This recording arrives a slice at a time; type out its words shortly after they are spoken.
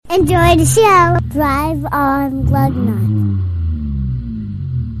Enjoy the show. Drive on Lugnutz.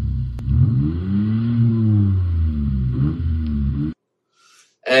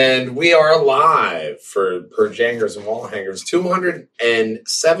 And we are live for Purge Hangers and Wall Hangers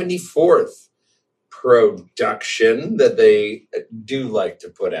 274th production that they do like to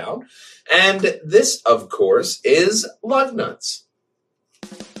put out. And this, of course, is Lugnutz.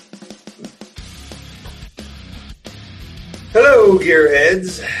 Hello,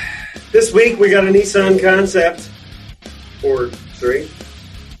 gearheads. This week we got a Nissan Concept. 4, 3,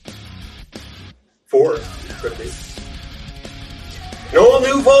 4, could be. An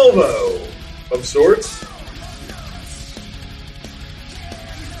all-new Volvo of sorts.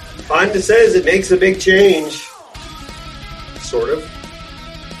 Honda says it makes a big change. Sort of.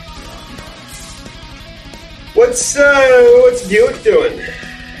 What's Buick doing?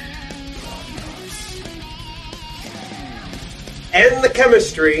 And the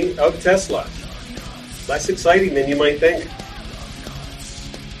chemistry of Tesla. Less exciting than you might think.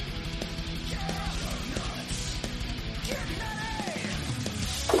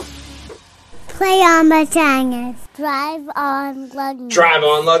 Play on my hangers. Drive on Lugnutz. Drive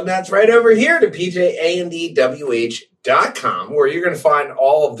on Lugnutz right over here to pjandwh.com, where you're going to find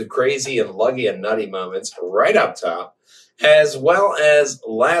all of the crazy and luggy and nutty moments right up top, as well as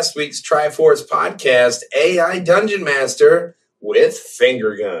last week's Triforce podcast, AI Dungeon Master with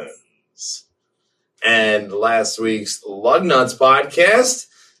finger guns. And last week's Lugnutz podcast,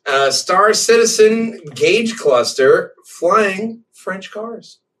 Star Citizen Gauge Cluster flying French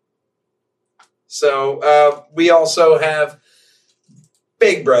cars. So we also have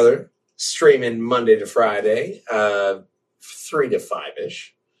Big Brother streaming Monday to Friday, 3 to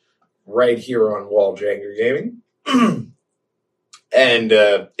 5-ish, right here on Wall Janger Gaming. And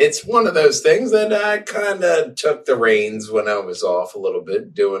it's one of those things that I kind of took the reins when I was off a little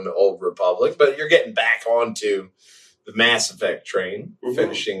bit doing the Old Republic, but you're getting back onto the Mass Effect train,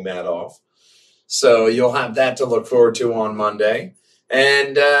 finishing that off. So you'll have that to look forward to on Monday.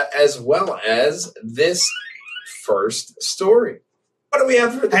 And as well as this first story. What do we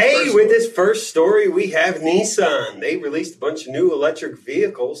have for this first story, we have Nissan. They released a bunch of new electric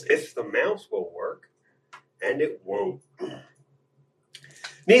vehicles, if the mouse will work, and it won't.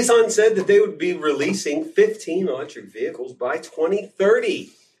 Nissan said that they would be releasing 15 electric vehicles by 2030.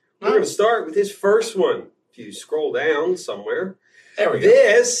 We're going to start with this first one. If you scroll down somewhere, there we go.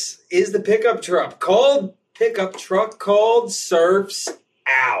 This is the pickup truck called Surfs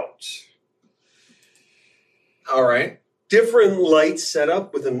Out. All right. Different lights set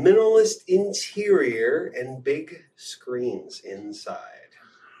up with a minimalist interior and big screens inside.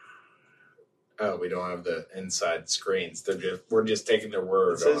 Oh, we don't have the inside screens. We're just taking their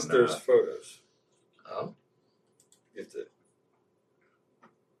word. It says there's photos. Oh. You have to.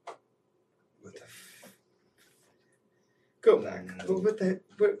 Go back.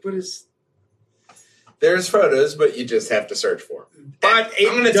 What is? There's photos, but you just have to search for them. But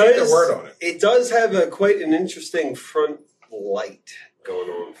I'm going to take their word on it. It does have quite an interesting front light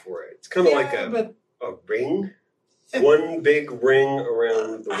going on for it. It's kind of like a ring. Yeah. One big ring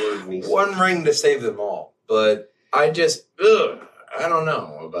around the word Nissan. One ring to save them all. But I don't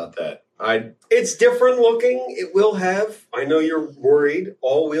know about that. It's different looking. It will have, I know you're worried,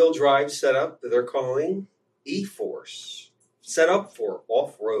 all-wheel drive setup that they're calling E-Force. Set up for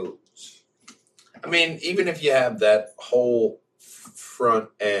off-roads. I mean, even if you have that whole front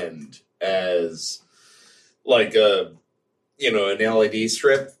end as like an LED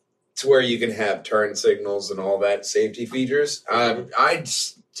strip to where you can have turn signals and all that safety features, I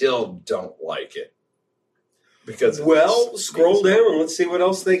still don't like it. Because scroll down and let's see what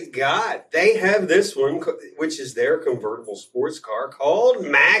else they got. They have this one, which is their convertible sports car called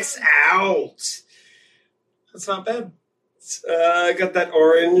Max Out. That's not bad. Got that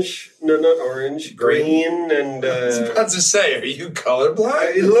orange. No, not orange. Green and... I was about to say, are you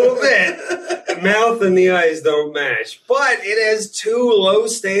colorblind? A little bit. The mouth and the eyes don't match. But it has 2 low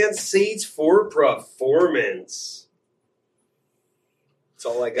stance seats for performance. That's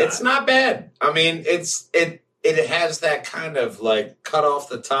all I got. It's not bad. I mean, it has that kind of like cut off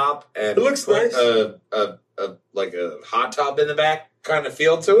the top and it looks nice. Like a hot top in the back kind of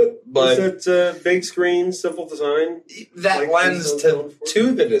feel to it, but it's a big screen, simple design. That lends to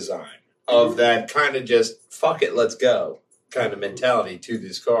the design of that kind of just fuck it, let's go kind of mentality to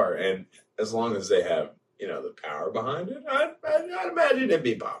this car. And as long as they have the power behind it, I'd imagine it'd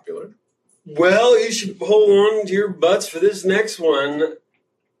be popular. Well, you should hold on to your butts for this next one.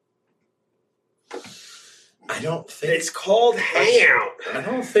 I don't think it's called Hangout. I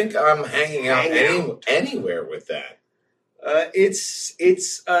don't think I'm hanging out anywhere with that. It's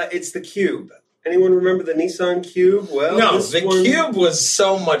the Cube. Anyone remember the Nissan Cube? Well, No, the Cube was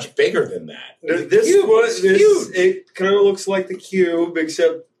so much bigger than that. Huge. It kind of looks like the Cube,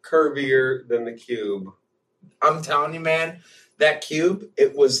 except curvier than the Cube. I'm telling you, man, that Cube,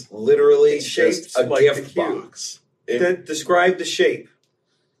 it was literally just a like gift box. Describe the shape.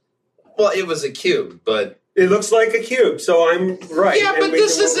 Well, it was a cube, but it looks like a cube, so I'm right. Yeah, but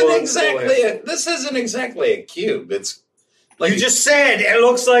this isn't exactly a cube. It's like you just said it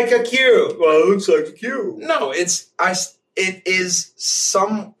looks like a cube. Well, it looks like a cube. No, it's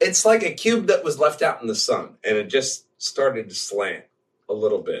like a cube that was left out in the sun, and it just started to slant a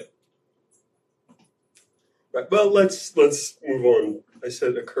little bit. Right. Well, let's move on. I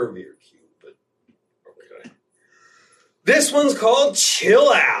said a curvier cube, but okay. This one's called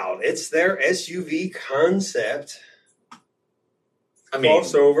Chill Out. It's their SUV concept. I mean,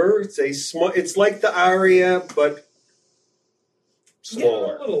 crossover. It's like the Aria, but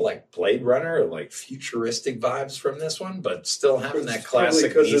smaller. Yeah, a little like Blade Runner, or like futuristic vibes from this one, but still having that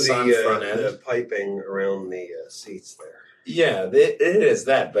classic Nissan front end. The piping around the seats there. Yeah, it is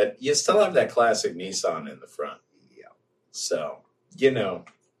that, but you still have that classic Nissan in the front. Yeah. So, you know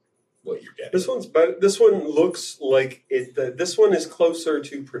what you're getting. This one looks like it. This one is closer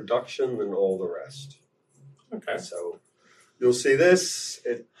to production than all the rest. Okay. So you'll see this.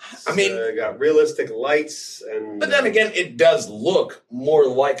 It's got realistic lights But then again, it does look more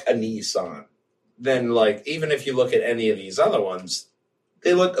like a Nissan than like, even if you look at any of these other ones,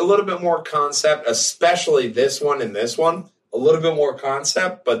 they look a little bit more concept, especially this one and this one. A little bit more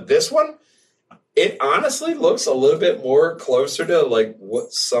concept, but this one, it honestly looks a little bit more closer to like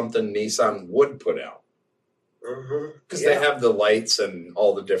what something Nissan would put out. Because they have the lights and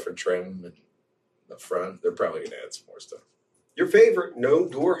all the different trim and the front. They're probably going to add some more stuff. Your favorite, no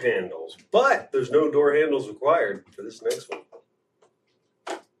door handles. But there's no door handles required for this next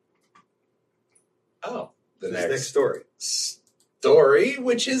one. Oh, the next story.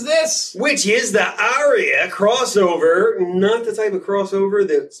 Which is this? Which is the Aria crossover. Not the type of crossover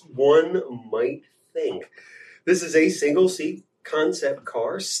that one might think. This is a single-seat concept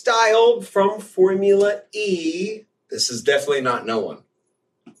car styled from Formula E. This is definitely not no one.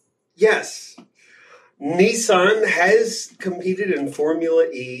 Yes. Nissan has competed in Formula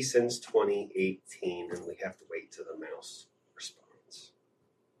E since 2018, and we have to wait till the mouse responds.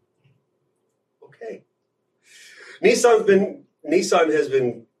 Okay. Nissan has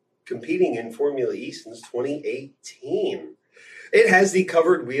been competing in Formula E since 2018. It has the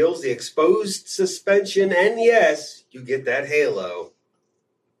covered wheels, the exposed suspension, and yes, you get that halo.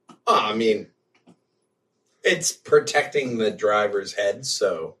 I mean, it's protecting the driver's head,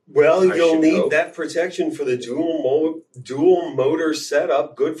 so... Well, you'll need that protection for the dual motor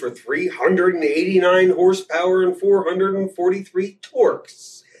setup, good for 389 horsepower and 443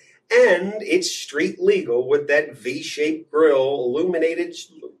 torques. And it's street legal with that V-shaped grille, illuminated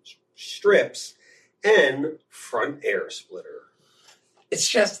strips, and front air splitter. It's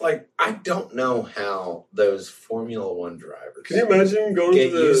just like, I don't know how those Formula One drivers can you imagine going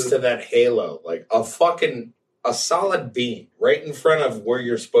get used to that halo, like a solid beam right in front of where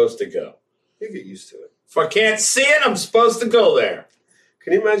you're supposed to go. You get used to it. If I can't see it, I'm supposed to go there.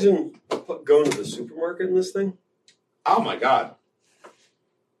 Can you imagine going to the supermarket in this thing? Oh my God.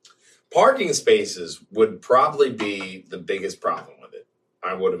 Parking spaces would probably be the biggest problem with it,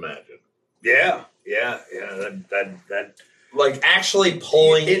 I would imagine. Yeah. That like actually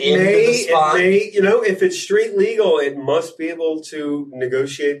pulling into the spot. If it's street legal, it must be able to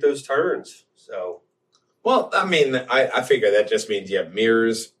negotiate those turns. So, well, I mean, I figure that just means you have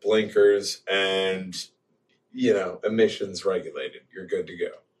mirrors, blinkers, and emissions regulated. You're good to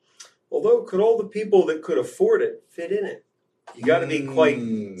go. Although, could all the people that could afford it fit in it? You got to be quite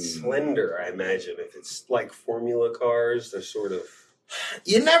slender, I imagine. If it's like Formula cars, they're sort of...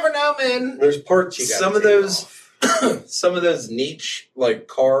 You never know, man. There's parts you got to some of those niche, like,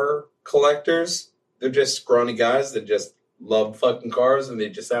 car collectors, they're just scrawny guys that just love fucking cars, and they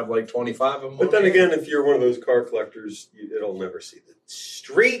just have, like, 25 of them. But then again, if you're one of those car collectors, it'll never see the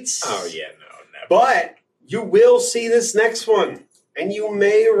streets. Oh, yeah, no, never. But you will see this next one, and you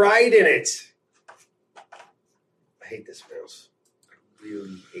may ride in it. I hate this mouse. I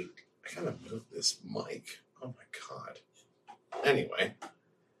really hate. I gotta move this mic. Oh my God. Anyway.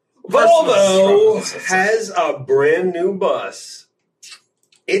 Volvo has a brand new bus.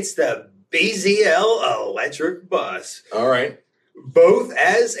 It's the BZL electric bus. All right. Both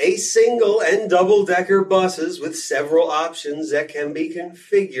as a single and double-decker buses with several options that can be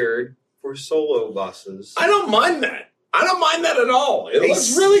configured for solo buses. I don't mind that. I don't mind that at all. It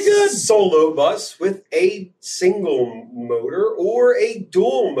looks really good. Solo bus with a single motor or a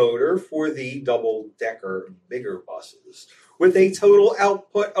dual motor for the double-decker bigger buses with a total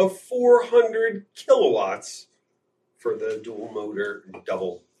output of 400 kilowatts for the dual motor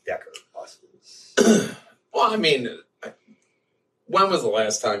double-decker buses. Well, I mean, when was the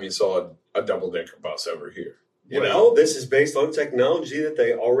last time you saw a double-decker bus over here? This is based on technology that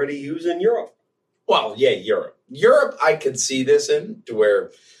they already use in Europe. Well, yeah, Europe. Europe, I could see this in to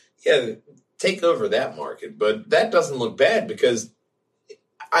where, take over that market. But that doesn't look bad because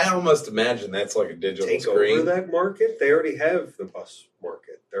I almost imagine that's like a digital screen. Take over that market? They already have the bus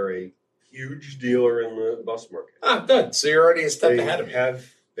market. They're a huge dealer in the bus market. Ah, good. So you're already a step ahead of me.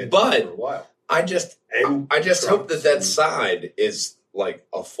 Have been for a while. I just hope that side is like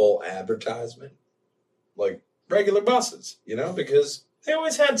a full advertisement, like regular buses, because they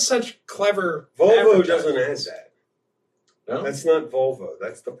always had such clever. Volvo doesn't have that. No? That's not Volvo.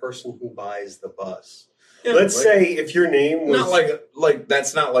 That's the person who buys the bus. Yeah, Let's say if your name was not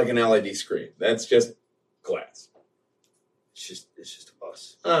that's not like an LED screen. That's just glass. It's just a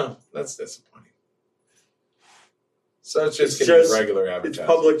bus. Oh, that's disappointing. So it's just regular advertising. It's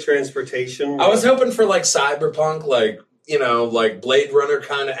public transportation. I was hoping for like cyberpunk, like Blade Runner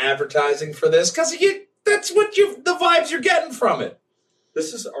kind of advertising for this because that's what the vibes you're getting from it.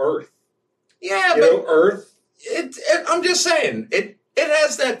 This is Earth. Yeah, but Earth. I'm just saying it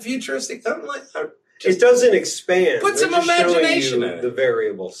has that futuristic. It doesn't expand. Put some imagination in it. The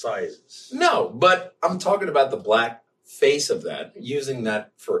variable sizes. No, but I'm talking about the black face of that, using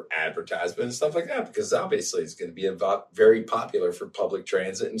that for advertisement and stuff like that, because obviously it's going to be very popular for public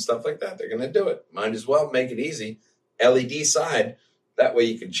transit and stuff like that. They're going to do it. Might as well make it easy. LED side. That way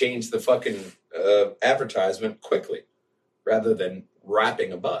you can change the fucking advertisement quickly rather than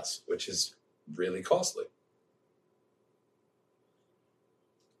wrapping a bus, which is really costly.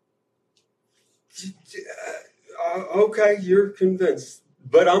 Okay, you're convinced.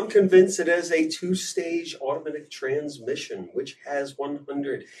 But I'm convinced it has a 2-stage automatic transmission, which has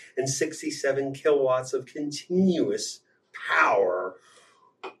 167 kilowatts of continuous power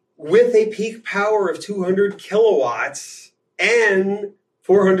with a peak power of 200 kilowatts and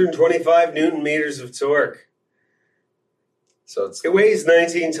 425 Newton meters of torque. So it weighs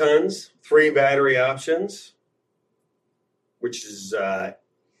 19 tons, 3 battery options, which is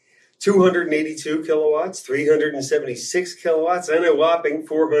 282 kilowatts, 376 kilowatts, and a whopping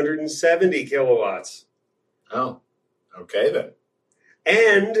 470 kilowatts. Oh, okay then.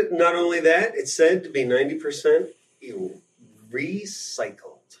 And not only that, it's said to be 90%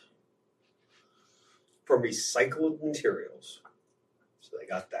 recycled from recycled materials. So they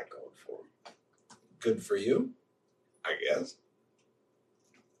got that going for them. Good for you, I guess.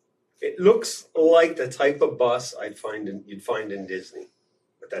 It looks like the type of bus you'd find in Disney.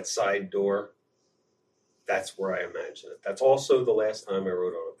 With that side door, that's where I imagine it. That's also the last time I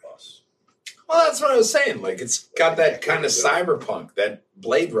rode on a bus. Well, that's what I was saying. Like, it's got that kind of cyberpunk, that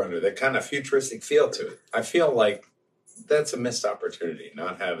Blade Runner, that kind of futuristic feel to it. I feel like that's a missed opportunity,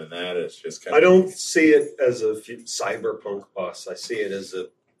 not having that. It's just kind of... I don't see it as a cyberpunk bus. I see it as a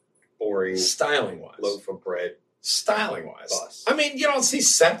boring... Styling-wise. Loaf of bread. Styling-wise. Bus. I mean, you don't see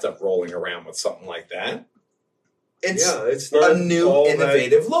Septa rolling around with something like that. It's not a new,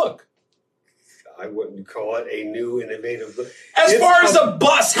 innovative look. I wouldn't call it a new, innovative look. As far as a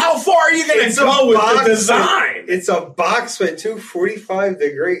bus, how far are you going to go with the design? It's a box with 245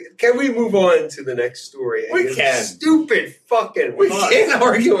 degree. Can we move on to the next story? We can. Stupid fucking We bus. can't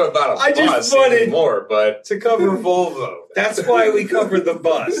argue about a bus just wanted anymore, but... to cover Volvo. That's why we covered the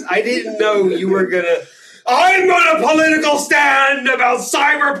bus. I didn't know you were going to... I'm going to political stand about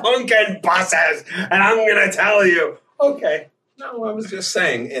cyberpunk and buses, and I'm going to tell you. Okay. No, I was just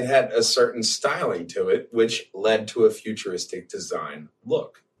saying it had a certain styling to it, which led to a futuristic design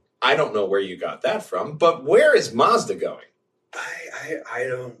look. I don't know where you got that from, but where is Mazda going? I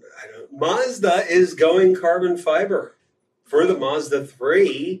don't. Mazda is going carbon fiber for the Mazda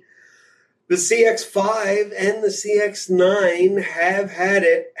 3. The CX-5 and the CX-9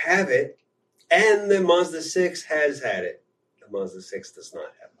 have it. And the Mazda 6 has had it. The Mazda 6 does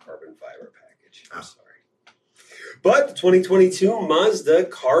not have a carbon fiber package. I'm sorry. But the 2022 Mazda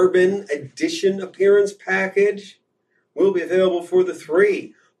Carbon Edition Appearance Package will be available for the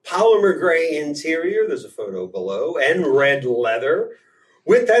 3. Polymer gray interior, there's a photo below, and red leather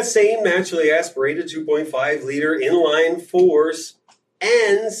with that same naturally aspirated 2.5-liter inline force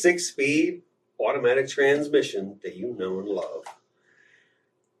and 6-speed automatic transmission that you know and love.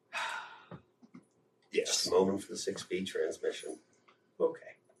 Yes. Just a moment for the 6-speed transmission.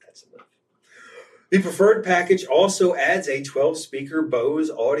 Okay, that's enough. The preferred package also adds a 12-speaker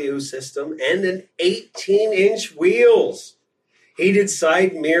Bose audio system and an 18-inch wheels, heated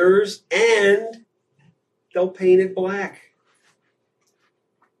side mirrors, and they'll paint it black.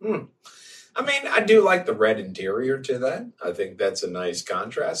 I mean, I do like the red interior to that. I think that's a nice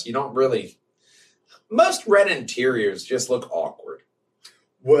contrast. You don't really... Most red interiors just look awkward.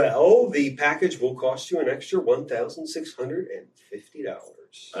 Well, the package will cost you an extra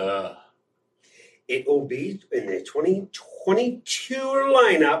 $1,650. It will be in the 2022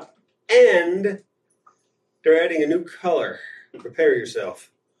 lineup, and they're adding a new color. Prepare yourself.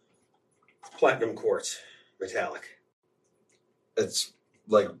 Platinum quartz, metallic. It's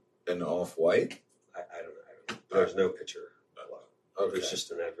like an off-white? I don't know. There's no picture. Okay. It's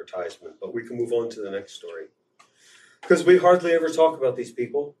just an advertisement. But we can move on to the next story. Because we hardly ever talk about these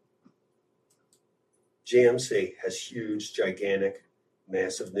people. GMC has huge, gigantic,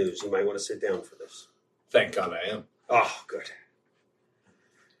 massive news. You might want to sit down for this. Thank God I am. Oh, good.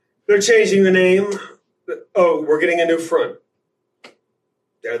 They're changing the name. Oh, we're getting a new front.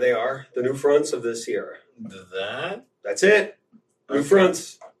 There they are, the new fronts of the Sierra. That's it. New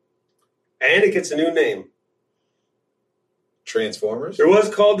fronts. And it gets a new name. Transformers? It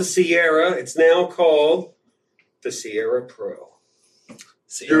was called the Sierra. It's now called the Sierra Pro.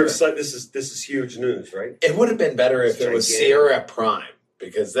 You're excited. This is huge news, right? It would have been better if it was Sierra Prime,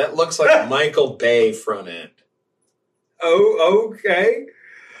 because that looks like Michael Bay front end. Oh, okay.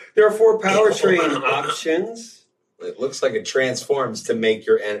 There are 4 powertrain options. It looks like it transforms to make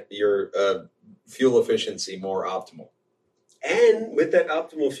your fuel efficiency more optimal. And with that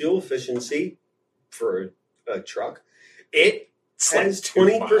optimal fuel efficiency for a truck, it has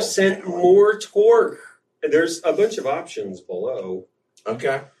 20% more torque. And there's a bunch of options below.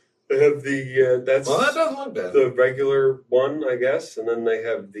 Okay. They have the that doesn't look bad. The regular one, I guess, and then they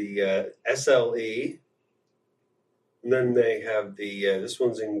have the SLE, and then they have the this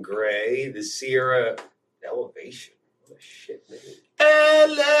one's in gray, the Sierra Elevation. What a shit name!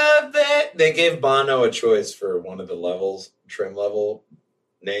 Elevate. They gave Bono a choice for one of the trim level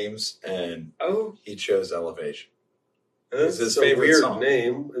names, and he chose Elevation. That's his a favorite weird song.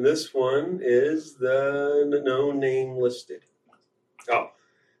 name, and this one is the no name listed. Oh,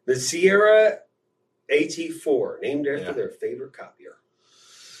 the Sierra AT4, named after their favorite copier.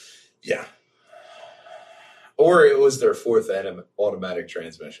 Yeah. Or it was their 4th automatic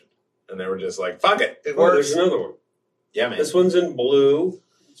transmission. And they were just like, fuck it. It works. There's another one. Yeah, man. This one's in blue.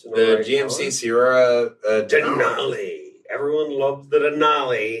 The GMC Sierra Denali. Everyone loved the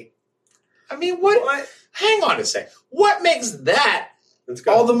Denali. I mean, what? Hang on a sec. What makes that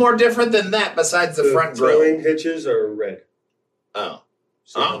all the more different than that besides the front grille? The towing hitches are red. Oh.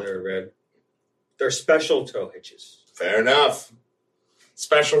 They're red. They're special tow hitches. Fair enough.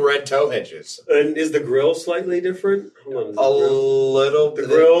 Special red tow hitches. And is the grille slightly different? Hold on. A little bit.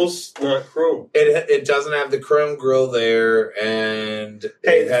 The grille's not chrome. It doesn't have the chrome grille there, and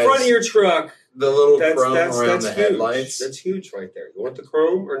hey, the front of your truck, the little chrome around the huge. headlights. That's huge right there. You want the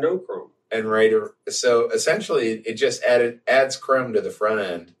chrome or no chrome? And so essentially, it just adds chrome to the front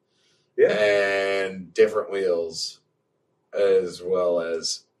end, and different wheels, as well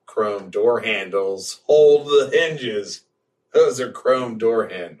as chrome door handles hold the hinges. Those are chrome door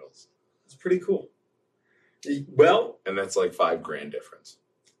handles. It's pretty cool. Well, and that's like $5,000 difference.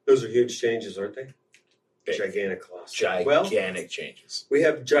 Those are huge changes, aren't they? Big. Gigantic cost. Gigantic changes. We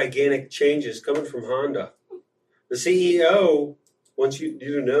have gigantic changes coming from Honda. The CEO wants you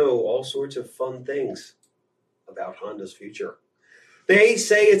to know all sorts of fun things about Honda's future. They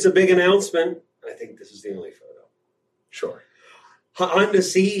say it's a big announcement. I think this is the only photo. Sure. Honda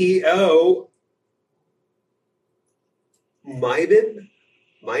CEO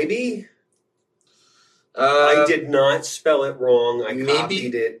Maybe? I did not spell it wrong. I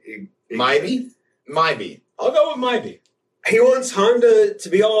copied it. Maybe. I'll go with maybe. He wants Honda to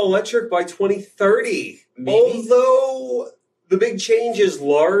be all electric by 2030. Maybe. Although the big change is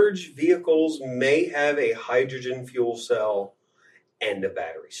large vehicles may have a hydrogen fuel cell and a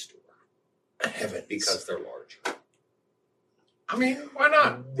battery store. Heavens. Because they're large. I mean, why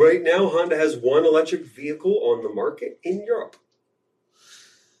not? Right now, Honda has one electric vehicle on the market in Europe.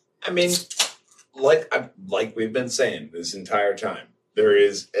 I mean, like we've been saying this entire time, there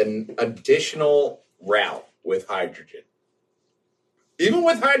is an additional route with hydrogen. Even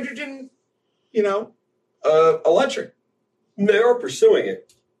with hydrogen, electric. They are pursuing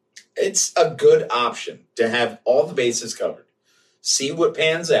it. It's a good option to have all the bases covered. See what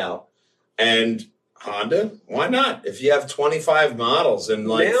pans out. And Honda, why not? If you have 25 models and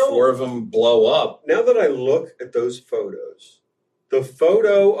 4 of them blow up. Now that I look at those photos, The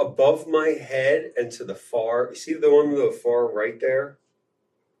photo above my head and to the far, you see the one to the far right there?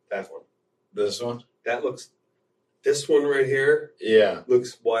 That one. This one? This one right here Yeah.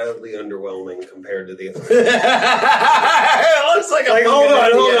 looks wildly underwhelming compared to the other. It looks like a hold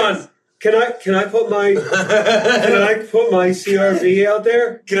on. Can I put my CRV out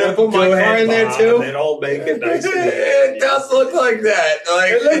there? Can I put my car in there too? And I'll make it nice. It does look like that.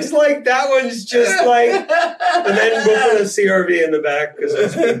 Like, it looks like that one's just like, and then we'll put a CRV in the back because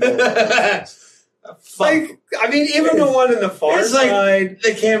there's people. Like, I mean, even the one in the far side,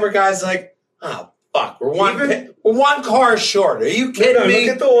 the camera guy's like, oh fuck, we're one car short. Are you kidding me?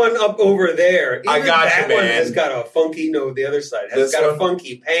 Look at the one up over there. Even I got that you, man. One has got a funky. No, the other side has got a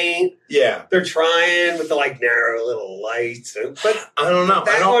funky paint. Yeah, they're trying with the narrow little lights, but I don't know.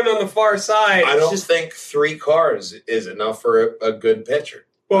 That one on the far side. I don't think 3 cars is enough for a good picture.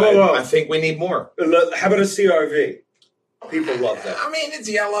 Whoa. I think we need more. How about a CRV? People love that. I mean, it's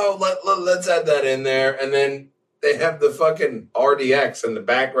yellow. Let's add that in there, and then they have the fucking RDX in the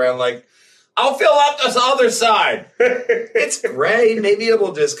background, like. I'll fill out this other side. It's gray. Maybe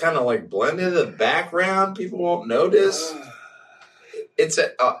it'll just kind of blend into the background. People won't notice. It's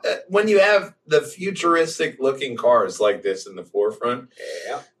when you have the futuristic looking cars like this in the forefront,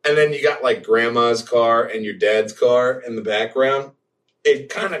 and then you got grandma's car and your dad's car in the background, it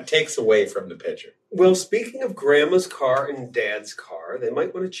kind of takes away from the picture. Well, speaking of grandma's car and dad's car, they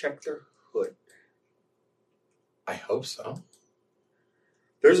might want to check their hood. I hope so.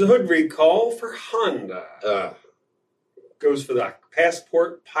 There's a hood recall for Honda. Goes for the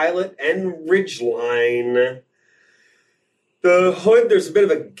Passport, Pilot, and Ridgeline. The hood, there's a bit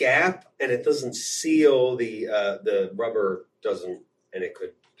of a gap, and it doesn't seal. The rubber doesn't, and it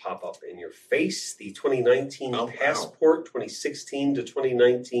could pop up in your face. The 2019 Passport, 2016 to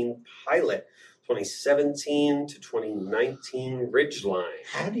 2019 Pilot, 2017 to 2019 Ridgeline.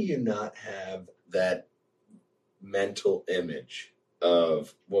 How do you not have that mental image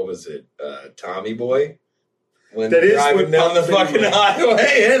of, what was it, Tommy Boy? When that is driving down the fucking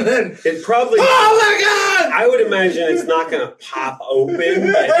highway, and then it probably. Oh my god! I would imagine it's not going to pop open, but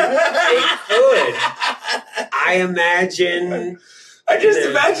it could. I imagine. I just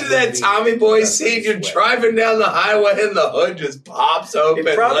imagine that Tommy Boy scene. You're driving down the highway, and the hood just pops open.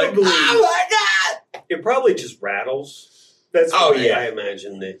 It probably. Oh my god! It probably just rattles. That's I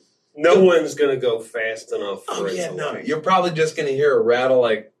imagine that. No one's going to go fast enough for it to no. You're probably just going to hear a rattle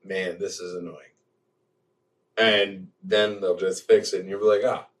like, man, this is annoying. And then they'll just fix it, and you'll be like,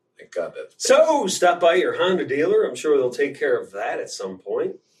 thank God that's fixed. So, stop by your Honda dealer. I'm sure they'll take care of that at some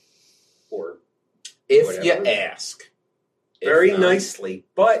point. Or if you ask. Very nicely.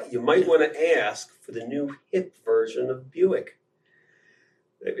 But you might want to ask for the new hip version of Buick.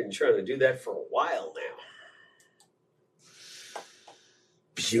 They've been trying to do that for a while now.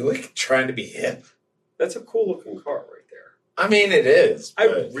 Buick trying to be hip? That's a cool looking car right there. I mean, it is. I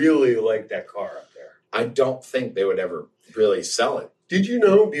really like that car up there. I don't think they would ever really sell it. Did you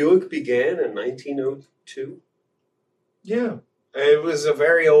know Buick began in 1902? Yeah. It was a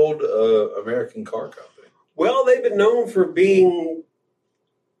very old American car company. Well, they've been known for being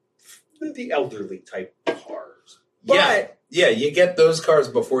the elderly type cars. But yeah, you get those cars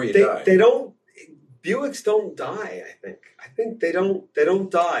before you die. They don't. Buicks don't die, I think. I think they don't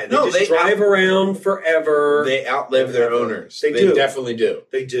die. They just drive around forever. They outlive their owners. They definitely do.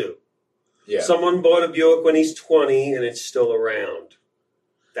 They do. Yeah. Someone bought a Buick when he's 20 and it's still around.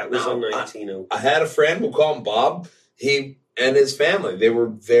 That was in 1902. I had a friend, we'll call him Bob. He and his family, they were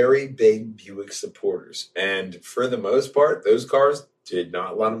very big Buick supporters. And for the most part, those cars did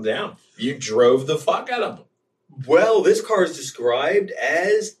not let them down. You drove the fuck out of them. Well, this car is described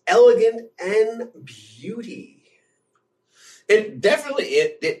as elegant and beauty. It definitely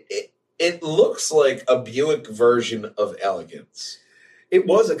it looks like a Buick version of elegance. It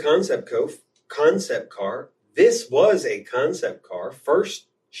was a concept car. This was a concept car, first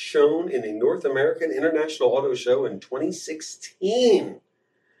shown in the North American International Auto Show in 2016.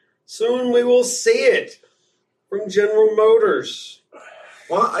 Soon we will see it from General Motors.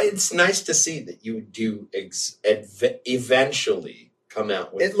 Well, it's nice to see that you do eventually come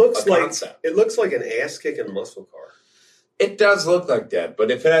out with a concept. It looks like an ass-kicking muscle car. It does look like that,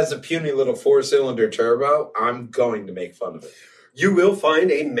 but if it has a puny little 4-cylinder turbo, I'm going to make fun of it. You will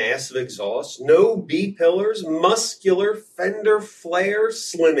find a massive exhaust, no B-pillars, muscular fender flare,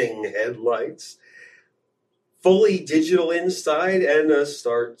 slimming headlights, fully digital inside, and a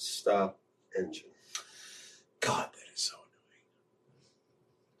start-stop engine. God, that is so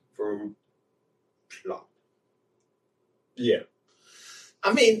from plop. Yeah.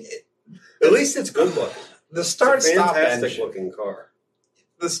 I mean, at least it's good looking. The It's a start-stop fantastic engine. looking car.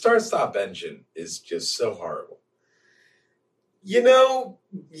 The start-stop engine is just so horrible. You know,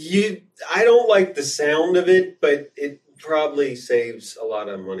 I don't like the sound of it, but it probably saves a lot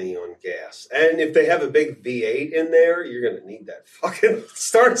of money on gas. And if they have a big V8 in there, you're going to need that fucking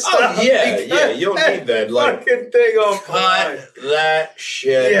start-stop. Oh, yeah, you'll need that. Like, fucking thing off the line. cut that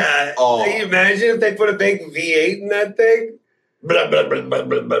shit off. Can you imagine if they put a big V8 in that thing? Blah, blah, blah, blah,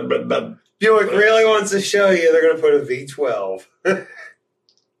 blah, blah, blah, blah. Buick really wants to show you they're going to put a V12.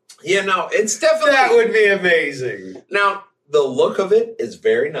 Yeah, no, it's definitely... That would be amazing. Now, the look of it is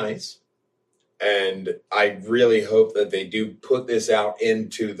very nice. And I really hope that they do put this out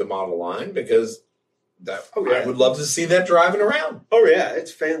into the model line because I would love to see that driving around. Oh, yeah,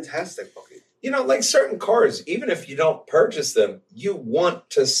 it's fantastic looking. You know, like certain cars, even if you don't purchase them, you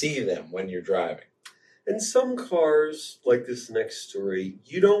want to see them when you're driving. And some cars, like this next story,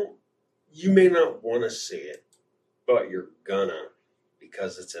 you may not want to see it, but you're gonna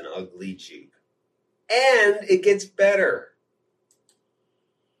because it's an ugly Jeep. And it gets better.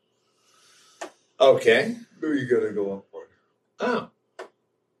 Okay. Who you gotta go up on? Oh.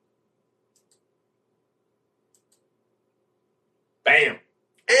 Bam.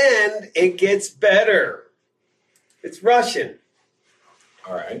 And it gets better. It's Russian.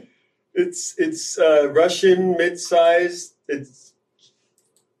 All right. It's Russian mid-sized. It's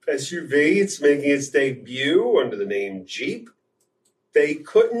SUV. It's making its debut under the name Jeep. They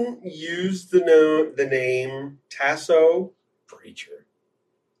couldn't use the name Tasso, Preacher.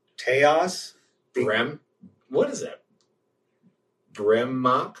 Teos, What is that?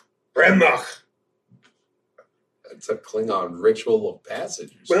 Bremach? Bremach. It's a Klingon ritual of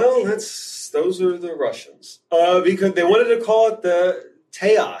passage. Well, those are the Russians. Because they wanted to call it the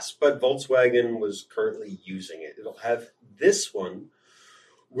Teos, but Volkswagen was currently using it. It'll have this one.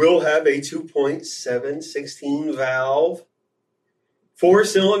 Will have a 2.7 16 valve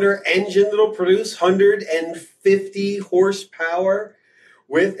 4-cylinder engine that'll produce 150 horsepower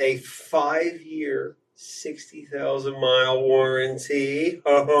with a 5-year, 60,000-mile warranty.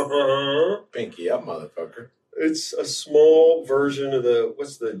 Pinky up, motherfucker. It's a small version of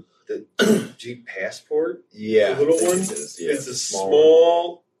the Jeep Passport? Yeah. The little one? Yeah, it's a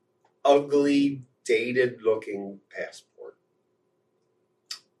small, ugly, dated-looking Passport.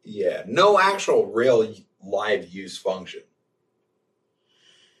 Yeah. No actual real live use function.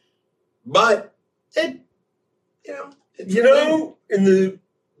 But in the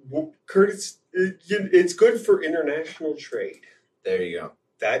Curtis, it's good for international trade. There you go.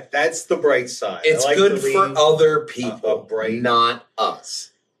 That's the bright side. It's good for other people, not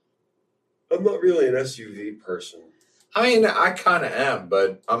us. I'm not really an SUV person. I mean, I kind of am,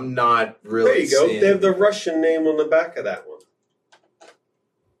 but I'm not really. There you go. They have the Russian name on the back of that one.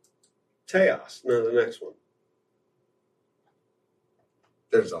 Teos. No, the next one.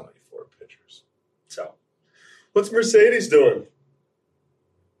 There's only 4 pictures. So, what's Mercedes doing?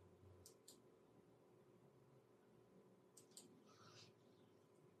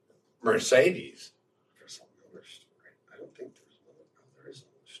 Mercedes. There's another story. I don't think there's another. No, there is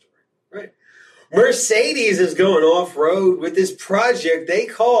another story. Right. Mercedes is going off-road with this project they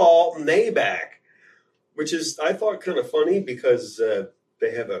call Maybach, which is, I thought, kind of funny because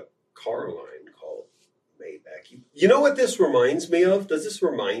they have a car line called Maybach. You know what this reminds me of? Does this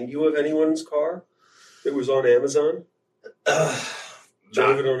remind you of anyone's car that was on Amazon?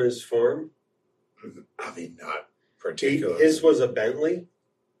 Drove it on his farm? I mean, not particularly. His was a Bentley.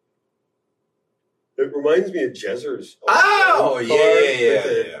 It reminds me of Jezzer's. Oh,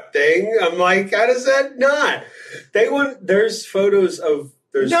 yeah. Thing. I'm like, how does that not? There's photos of.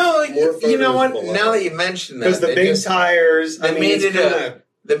 There's more photos you know what? below. Now that you mention that, because the big tires.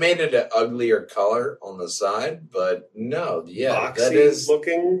 They made it an uglier color on the side, but no, yeah, that is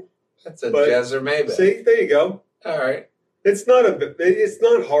looking. That's a Jezzer Maybach. See, there you go. All right, it's not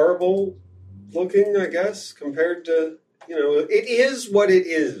horrible looking, I guess, compared to it is what it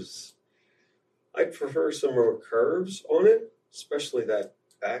is. I'd prefer some more curves on it, especially that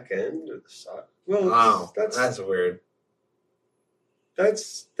back end or the side. Well, that's weird.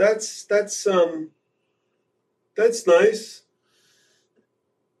 That's nice.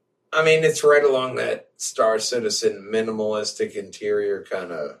 I mean, it's right along that Star Citizen minimalistic interior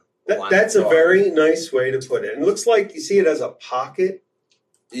kind of. That's a very nice way to put it. It looks like you see it as a pocket.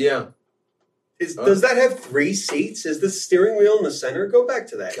 Yeah. Does that have 3 seats? Is the steering wheel in the center? Go back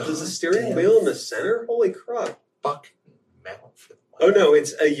to that. Is the steering wheel in the center? Holy crap. Fucking mount for the Oh, no,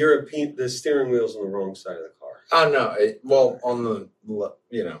 it's a European. The steering wheel's on the wrong side of the car. Oh, no. On the,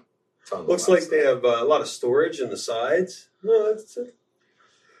 it's on the looks like they have a lot of storage in the sides. No, that's it.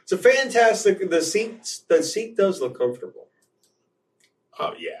 It's a fantastic. The seat does look comfortable.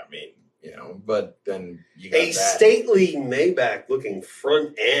 Oh yeah, I mean, but then you got A stately Maybach looking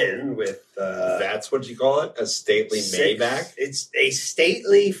front end with. That's what you call it, a stately Maybach. It's a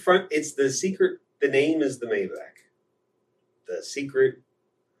stately front. It's the secret. The name is the Maybach. The secret.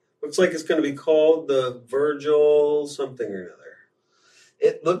 Looks like it's going to be called the Virgil something or another.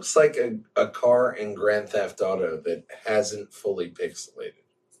 It looks like a car in Grand Theft Auto that hasn't fully pixelated.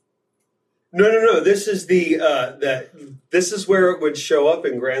 No. This is this is where it would show up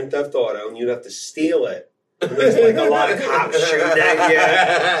in Grand Theft Auto, and you'd have to steal it. And there's like a lot of cops shooting at you,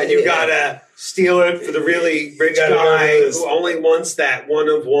 and you gotta steal it for the really rich guy who only wants that one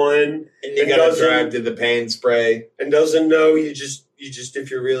of one, and you gotta drive to the paint spray, and doesn't know you just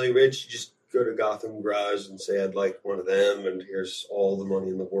if you're really rich, you just go to Gotham Garage and say I'd like one of them, and here's all the money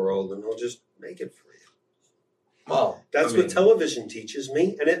in the world, and he'll just make it for you. Well, that's what television teaches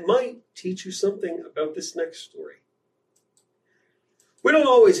me, and it might teach you something about this next story. We don't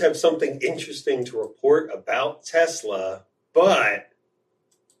always have something interesting to report about Tesla, but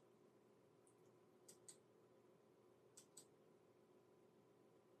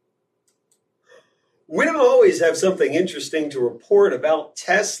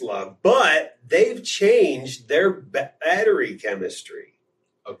they've changed their battery chemistry.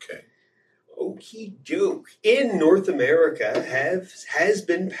 Okay. Okie doke. In North America has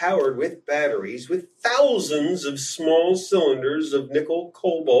been powered with batteries with thousands of small cylinders of nickel,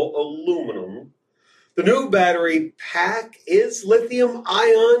 cobalt, aluminum. The new battery pack is lithium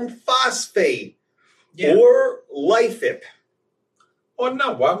ion phosphate or LiFeP. Well,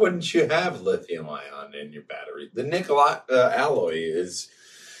 no, why wouldn't you have lithium ion in your battery? The nickel alloy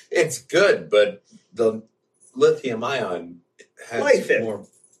it's good, but the lithium ion has LiFeP. more.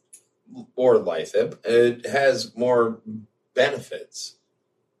 Or LiFeP, it has more benefits,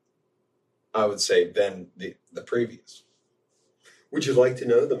 I would say, than the previous. Would you like to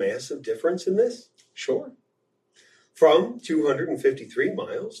know the massive difference in this? Sure. From 253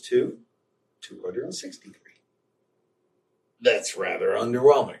 miles to 263. That's rather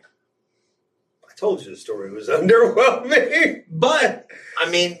underwhelming. I told you the story was underwhelming. But, I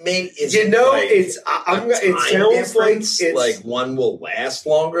mean, maybe it's it sounds like it's like one will last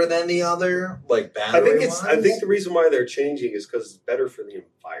longer than the other, like battery-wise. I think the reason why they're changing is because it's better for the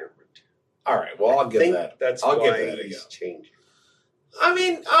environment. All right, well, I'll give that. I'll give that he's changing. I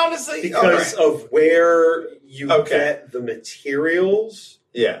mean, honestly, because of where you get the materials,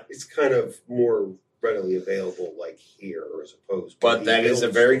 it's kind of more readily available, like here, as opposed. But that is a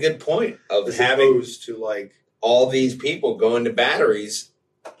very good point of having to like all these people go into batteries,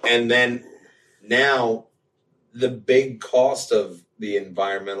 and then now the big cost of the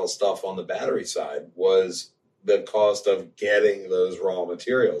environmental stuff on the battery side was the cost of getting those raw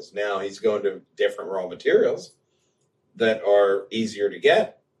materials. Now he's going to different raw materials that are easier to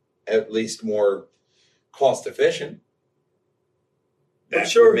get, at least more cost efficient. I'm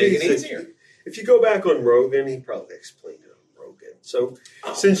sure make it easier. If you go back on Rogan, he probably explained it on Rogan. So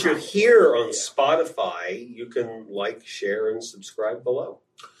since you're here on Spotify, you can like, share, and subscribe below.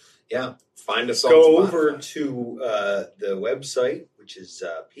 Yeah, find us on Go Spotify. over to the website, which is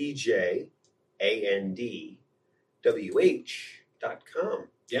pjandwh.com.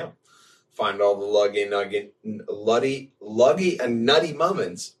 Yeah. Find all the luggy and nutty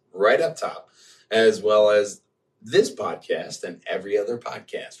moments right up top, as well as this podcast and every other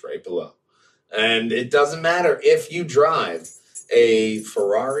podcast right below. And it doesn't matter if you drive a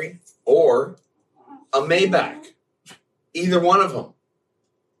Ferrari or a Maybach. Either one of them.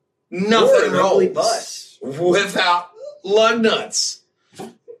 Nothing rolls bus without Lugnutz.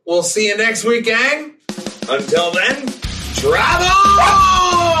 We'll see you next week, gang. Until then, drive on!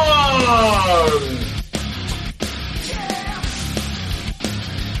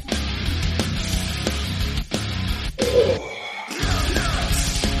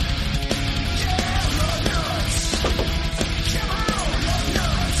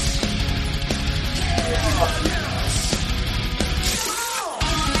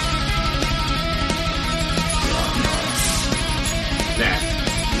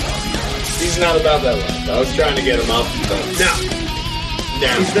 He's not about that life. I was trying to get him up. No,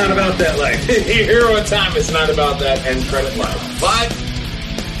 he's not about that life. Hero of Time is not about that end credit life. But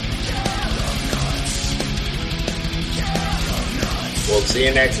we'll see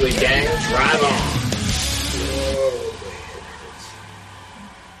you next week, gang. Drive on.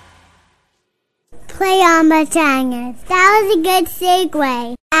 Play on my bangers. That was a good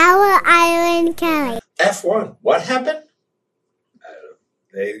segue. Our Island Kelly. F1. What happened?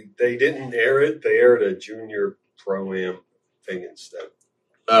 They didn't air it. They aired a junior pro-am thing instead.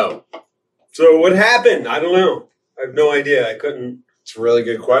 Oh. So what happened? I don't know. I have no idea. I couldn't. It's a really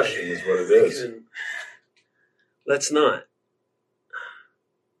good question is what it is. Let's not.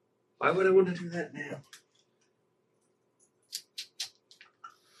 Why would I want to do that now?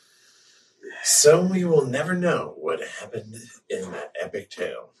 So we will never know what happened in that epic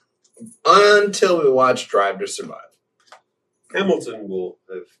tale until we watch Drive to Survive. Hamilton will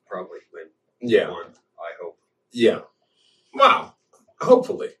have probably won. I hope. Yeah. Wow.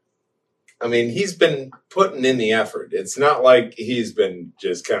 Hopefully. I mean, he's been putting in the effort. It's not like he's been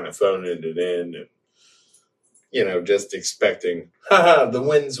just kind of phoning it in and, just expecting, the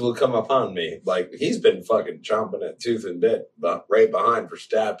winds will come upon me. Like, he's been fucking chomping at tooth and bit, but right behind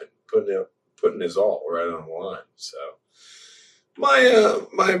Verstappen, putting his all right on the line. So,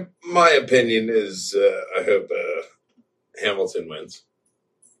 my opinion is, I hope Hamilton wins.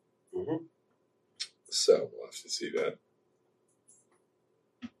 Mm-hmm. So, we'll have to see that.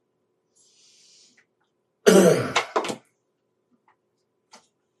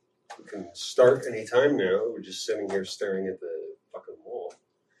 We can start anytime now. We're just sitting here staring at the fucking wall.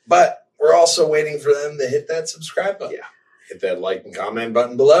 But we're also waiting for them to hit that subscribe button. Yeah. Hit that like and comment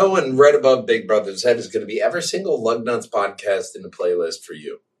button below. And right above Big Brother's head is going to be every single Lugnutz podcast in the playlist for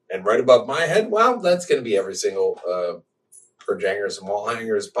you. And right above my head, well, that's going to be every single Perjangers and Wall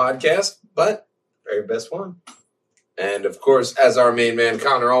Hangers podcast. But very best one. And, of course, as our main man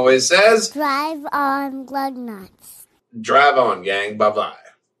Connor always says, Drive on, Lugnutz. drive on, gang. Bye-bye.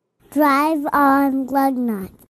 Drive on, Lugnutz.